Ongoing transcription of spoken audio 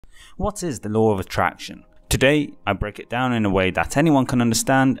What is the law of attraction? Today, I break it down in a way that anyone can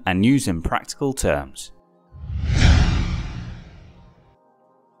understand and use in practical terms.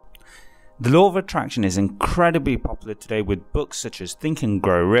 The law of attraction is incredibly popular today with books such as Think and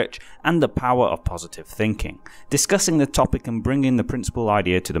Grow Rich and The Power of Positive Thinking, discussing the topic and bringing the principal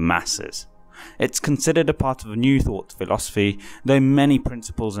idea to the masses. It's considered a part of a New Thought philosophy, though many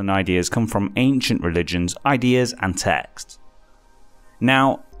principles and ideas come from ancient religions, ideas and texts.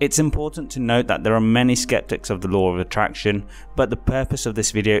 Now, it's important to note that there are many skeptics of the law of attraction, but the purpose of this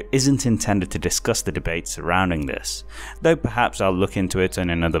video isn't intended to discuss the debate surrounding this, though perhaps I'll look into it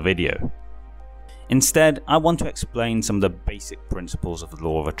in another video. Instead, I want to explain some of the basic principles of the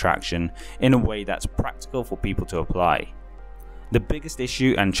law of attraction in a way that's practical for people to apply. The biggest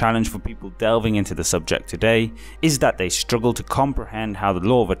issue and challenge for people delving into the subject today is that they struggle to comprehend how the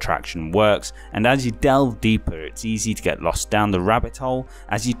law of attraction works, and as you delve deeper it's easy to get lost down the rabbit hole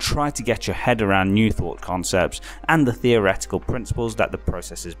as you try to get your head around New Thought concepts and the theoretical principles that the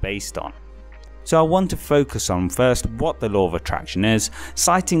process is based on. So I want to focus on first what the law of attraction is,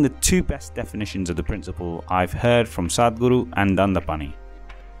 citing the two best definitions of the principle I've heard from Sadhguru and Dandapani.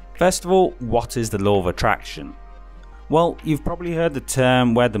 First of all, what is the law of attraction? Well, you've probably heard the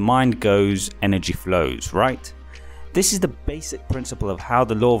term where the mind goes, energy flows, right? This is the basic principle of how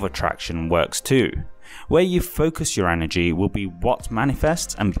the law of attraction works too. Where you focus your energy will be what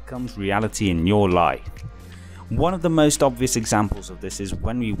manifests and becomes reality in your life. One of the most obvious examples of this is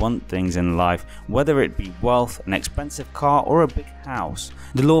when we want things in life, whether it be wealth, an expensive car or a big house.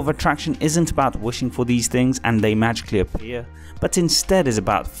 The law of attraction isn't about wishing for these things and they magically appear, but instead is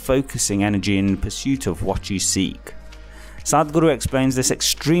about focusing energy in pursuit of what you seek. Sadhguru explains this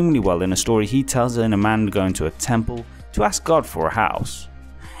extremely well in a story he tells in a man going to a temple to ask God for a house.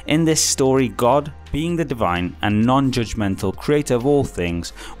 In this story, God, being the divine and non-judgmental creator of all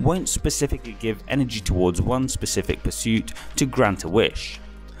things, won't specifically give energy towards one specific pursuit to grant a wish.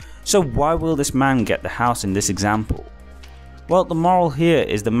 So why will this man get the house in this example? Well, the moral here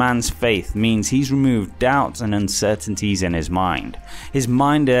is the man's faith means he's removed doubts and uncertainties in his mind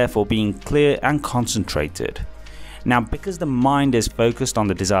therefore being clear and concentrated. Now, because the mind is focused on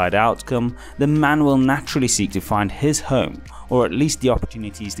the desired outcome, the man will naturally seek to find his home, or at least the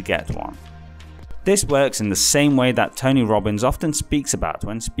opportunities to get one. This works in the same way that Tony Robbins often speaks about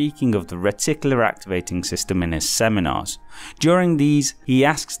when speaking of the reticular activating system in his seminars. During these, he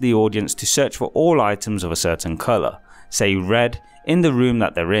asks the audience to search for all items of a certain colour, say red, in the room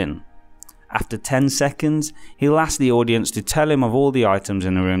that they're in. After 10 seconds, he'll ask the audience to tell him of all the items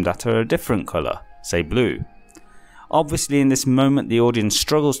in the room that are a different colour, say blue. Obviously in this moment the audience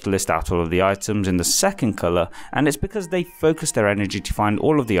struggles to list out all of the items in the second colour, and it's because they focus their energy to find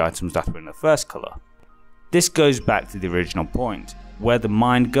all of the items that were in the first colour. This goes back to the original point, where the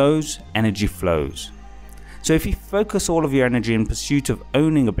mind goes, energy flows. So if you focus all of your energy in pursuit of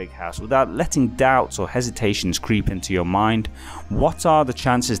owning a big house without letting doubts or hesitations creep into your mind, what are the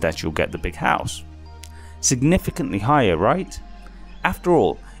chances that you'll get the big house? Significantly higher, right? After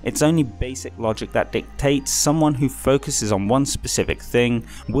all, it's only basic logic that dictates someone who focuses on one specific thing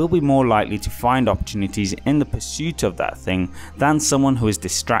will be more likely to find opportunities in the pursuit of that thing than someone who is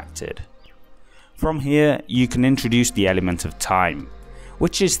distracted. From here, you can introduce the element of time,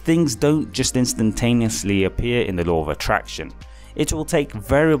 which is things don't just instantaneously appear in the law of attraction. It will take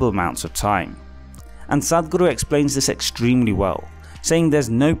variable amounts of time. And Sadhguru explains this extremely well, saying there's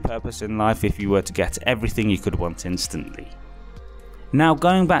no purpose in life if you were to get everything you could want instantly. Now,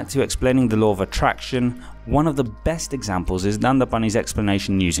 going back to explaining the law of attraction, one of the best examples is Dandapani's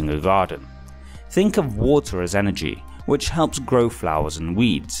explanation using a garden. Think of water as energy, which helps grow flowers and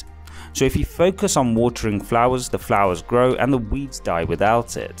weeds. So if you focus on watering flowers, the flowers grow and the weeds die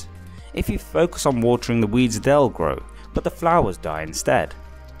without it. If you focus on watering the weeds, they'll grow, but the flowers die instead.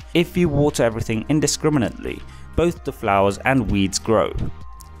 If you water everything indiscriminately, both the flowers and weeds grow.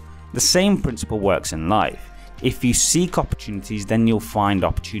 The same principle works in life. If you seek opportunities, then you'll find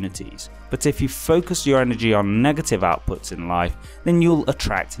opportunities. But if you focus your energy on negative outputs in life, then you'll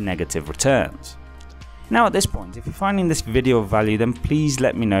attract negative returns. Now at this point, if you're finding this video of value, then please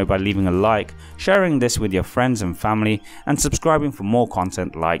let me know by leaving a like, sharing this with your friends and family, and subscribing for more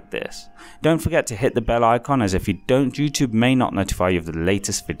content like this. Don't forget to hit the bell icon, as if you don't, YouTube may not notify you of the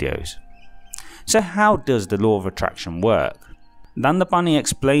latest videos. So how does the law of attraction work? Dandapani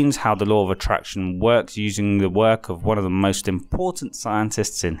explains how the law of attraction works using the work of one of the most important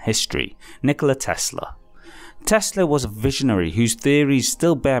scientists in history, Nikola Tesla. Tesla was a visionary whose theories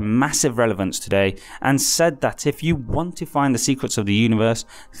still bear massive relevance today, and said that if you want to find the secrets of the universe,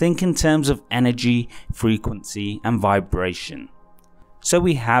 think in terms of energy, frequency and vibration. So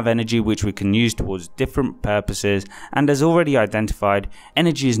we have energy which we can use towards different purposes, and as already identified,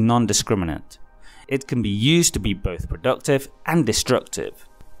 energy is non-discriminate. It can be used to be both productive and destructive.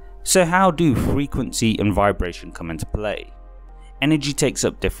 So how do frequency and vibration come into play? Energy takes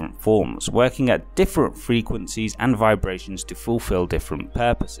up different forms, working at different frequencies and vibrations to fulfill different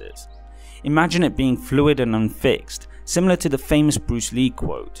purposes. Imagine it being fluid and unfixed, similar to the famous Bruce Lee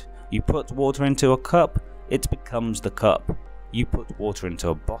quote, "You put water into a cup, it becomes the cup. You put water into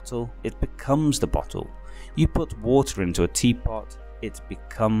a bottle, it becomes the bottle. You put water into a teapot, it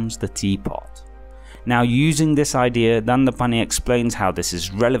becomes the teapot." Now, using this idea, Dandapani explains how this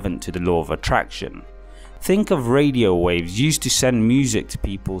is relevant to the law of attraction. Think of radio waves used to send music to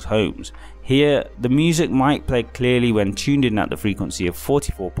people's homes. Here, the music might play clearly when tuned in at the frequency of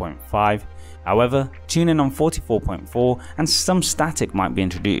 44.5. However, tune in on 44.4 and some static might be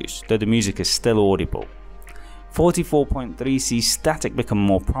introduced, though the music is still audible. 44.3 sees static become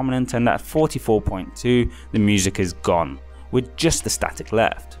more prominent, and at 44.2 the music is gone, with just the static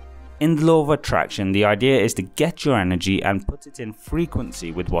left. In the law of attraction, the idea is to get your energy and put it in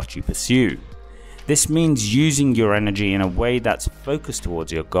frequency with what you pursue. This means using your energy in a way that's focused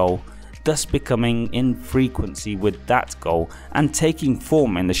towards your goal, thus becoming in frequency with that goal and taking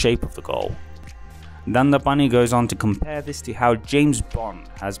form in the shape of the goal. Dandapani goes on to compare this to how James Bond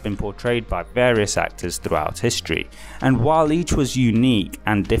has been portrayed by various actors throughout history, and while each was unique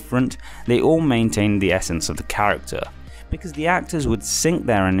and different, they all maintained the essence of the character, because the actors would sync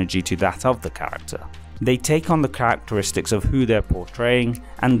their energy to that of the character. They take on the characteristics of who they're portraying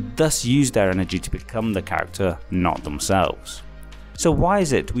and thus use their energy to become the character, not themselves. So why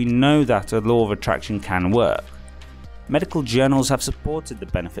is it we know that a law of attraction can work? Medical journals have supported the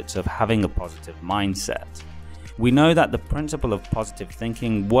benefits of having a positive mindset. We know that the principle of positive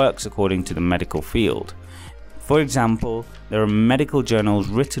thinking works according to the medical field. For example, there are medical journals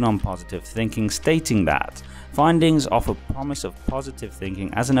written on positive thinking stating that findings offer promise of positive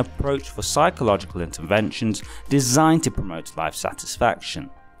thinking as an approach for psychological interventions designed to promote life satisfaction.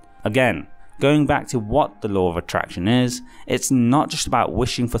 Again, going back to what the law of attraction is, it's not just about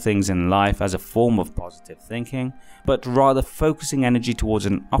wishing for things in life as a form of positive thinking, but rather focusing energy towards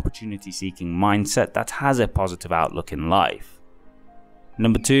an opportunity-seeking mindset that has a positive outlook in life.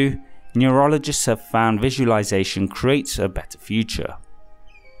 Number 2, neurologists have found visualization creates a better future.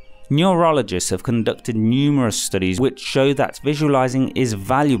 Neurologists have conducted numerous studies which show that visualizing is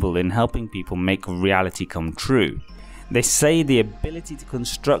valuable in helping people make reality come true. They say the ability to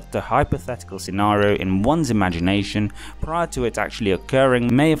construct a hypothetical scenario in one's imagination prior to it actually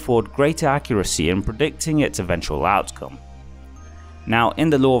occurring may afford greater accuracy in predicting its eventual outcome. Now, in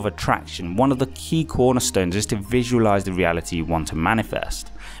the law of attraction, one of the key cornerstones is to visualize the reality you want to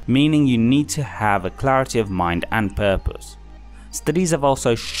manifest, meaning you need to have a clarity of mind and purpose. Studies have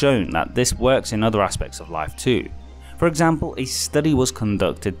also shown that this works in other aspects of life too. For example, a study was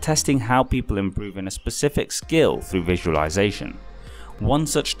conducted testing how people improve in a specific skill through visualization. One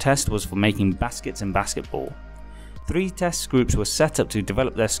such test was for making baskets in basketball. 3 test groups were set up to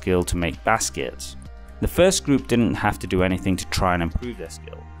develop their skill to make baskets. The first group didn't have to do anything to try and improve their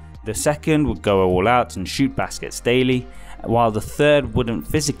skill. The second would go all out and shoot baskets daily, while the third wouldn't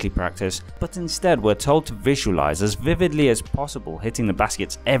physically practice, but instead were told to visualize as vividly as possible hitting the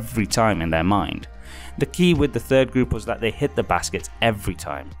baskets every time in their mind. The key with the third group was that they hit the baskets every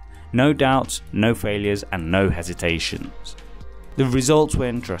time. No doubts, no failures, and no hesitations. The results were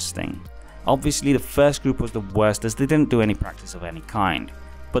interesting. Obviously the first group was the worst as they didn't do any practice of any kind.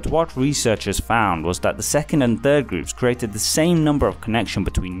 But what researchers found was that the second and third groups created the same number of connection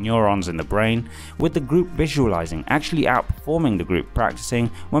between neurons in the brain, with the group visualizing actually outperforming the group practicing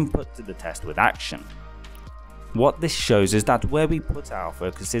when put to the test with action. What this shows is that where we put our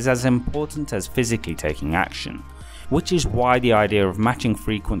focus is as important as physically taking action, which is why the idea of matching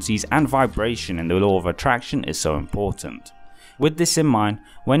frequencies and vibration in the law of attraction is so important. With this in mind,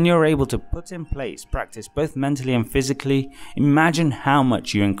 when you're able to put in place practice both mentally and physically, imagine how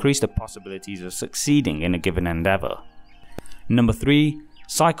much you increase the possibilities of succeeding in a given endeavor. Number 3,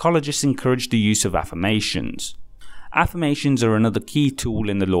 psychologists encourage the use of affirmations. Affirmations are another key tool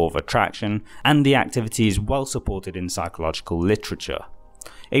in the law of attraction, and the activity is well supported in psychological literature.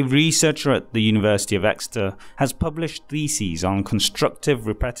 A researcher at the University of Exeter has published theses on constructive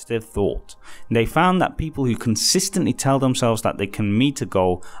repetitive thought. They found that people who consistently tell themselves that they can meet a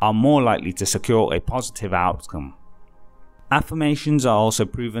goal are more likely to secure a positive outcome. Affirmations are also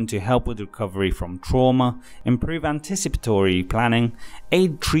proven to help with recovery from trauma, improve anticipatory planning,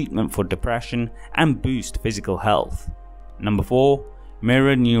 aid treatment for depression, and boost physical health. Number 4,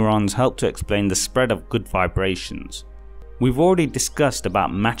 mirror neurons help to explain the spread of good vibrations. We've already discussed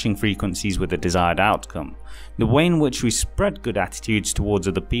about matching frequencies with a desired outcome. The way in which we spread good attitudes towards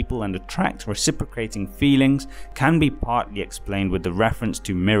other people and attract reciprocating feelings can be partly explained with the reference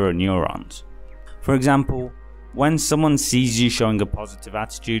to mirror neurons. For example, when someone sees you showing a positive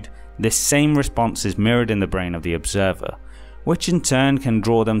attitude, this same response is mirrored in the brain of the observer, which in turn can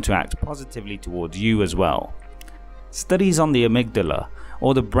draw them to act positively towards you as well. Studies on the amygdala,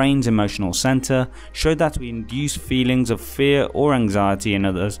 or the brain's emotional center, show that we induce feelings of fear or anxiety in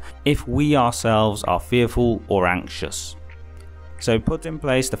others if we ourselves are fearful or anxious. So put in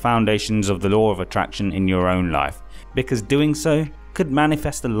place the foundations of the law of attraction in your own life, because doing so could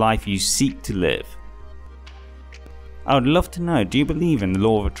manifest the life you seek to live. I would love to know, do you believe in the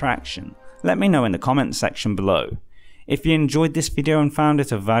law of attraction? Let me know in the comments section below. If you enjoyed this video and found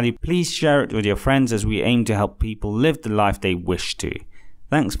it of value, please share it with your friends as we aim to help people live the life they wish to.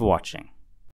 Thanks for watching.